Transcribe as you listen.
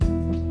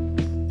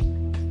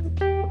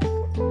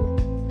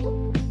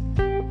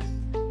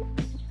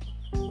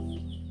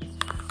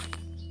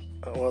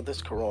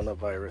this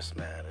coronavirus,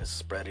 man, is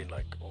spreading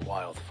like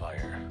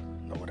wildfire.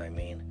 Know what I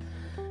mean?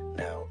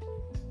 Now,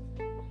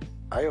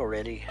 I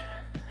already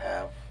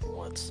have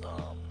what's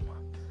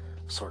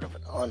sort of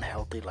an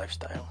unhealthy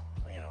lifestyle.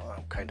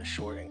 I'm kind of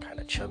short and kind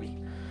of chubby.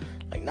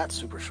 Like, not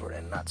super short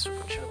and not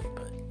super chubby,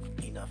 but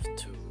enough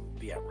to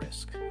be at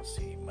risk.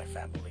 See, my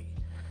family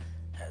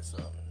has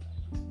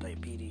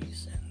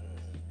diabetes, and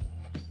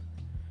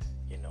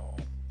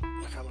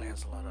my family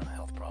has a lot of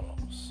health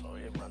problems, so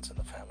it runs in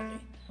the family.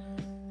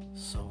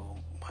 So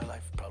my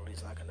life probably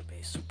is not going to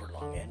be super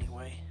long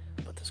anyway,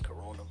 but this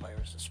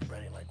coronavirus is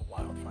spreading like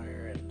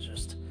wildfire, and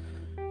just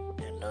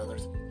another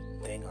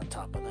thing on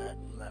top of that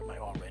my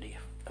already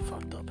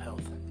fucked up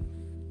health.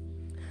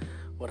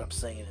 What I'm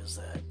saying is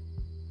that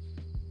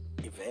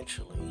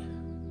eventually,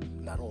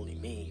 not only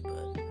me,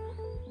 but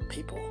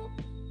people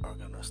are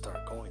going to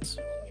start going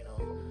soon,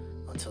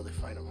 until they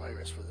find a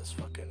virus for this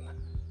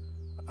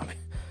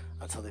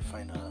until they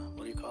find a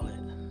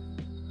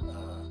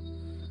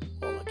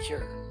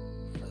cure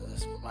for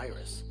this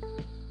virus,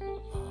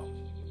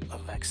 a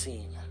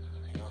vaccine,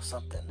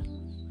 something.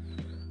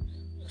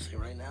 See,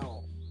 right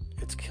now,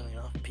 it's killing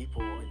off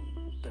people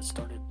that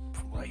started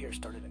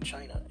in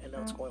China, and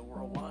now it's going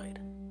worldwide.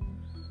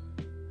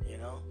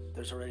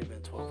 There's already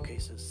been 12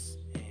 cases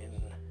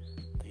in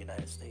the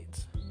United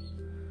States.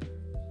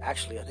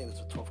 Actually, I think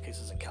there's 12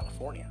 cases in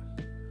California.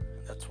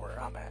 That's where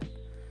I'm at.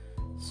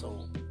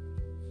 So,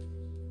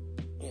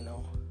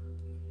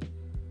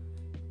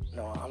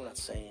 no, I'm not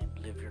saying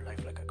live your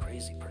life like a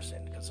crazy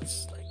person, because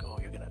it's like, oh,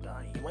 you're gonna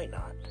die. You might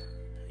not,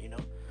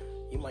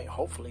 you might,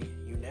 hopefully,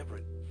 you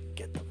never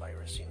get the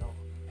virus, and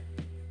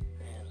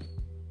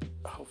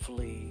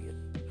hopefully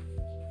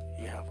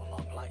you have a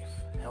long life,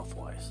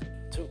 health-wise,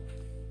 too.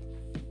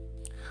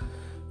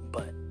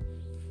 But,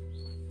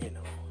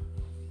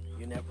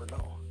 you never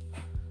know.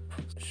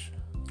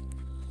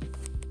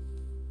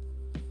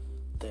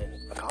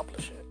 Then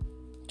accomplish it,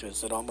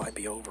 because it all might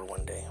be over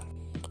one day,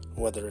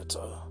 whether it's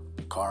a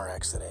car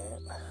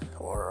accident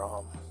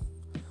or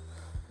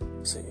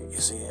you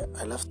see,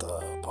 I left the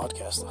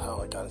podcast of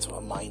how I got into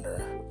a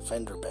minor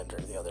fender bender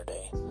the other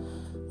day.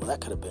 Well,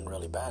 that could have been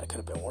really bad. It could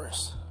have been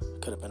worse.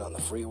 It could have been on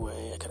the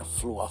freeway. I could have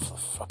flew off the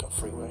fucking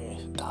freeway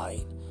and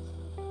died.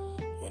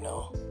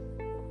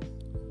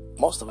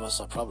 Most of us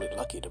are probably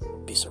lucky to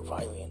be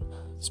surviving,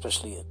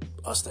 especially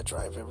us that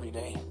drive every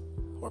day.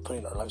 We're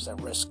putting our lives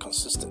at risk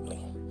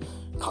consistently.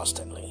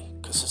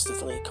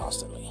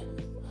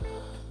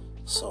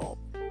 So,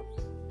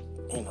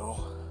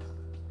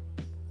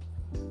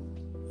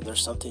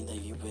 there's something that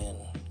you've been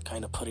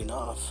kind of putting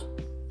off.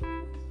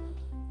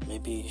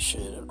 Maybe you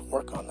should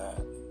work on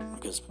that,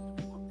 because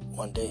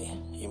one day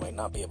you might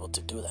not be able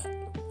to do that,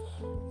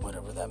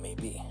 whatever that may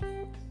be.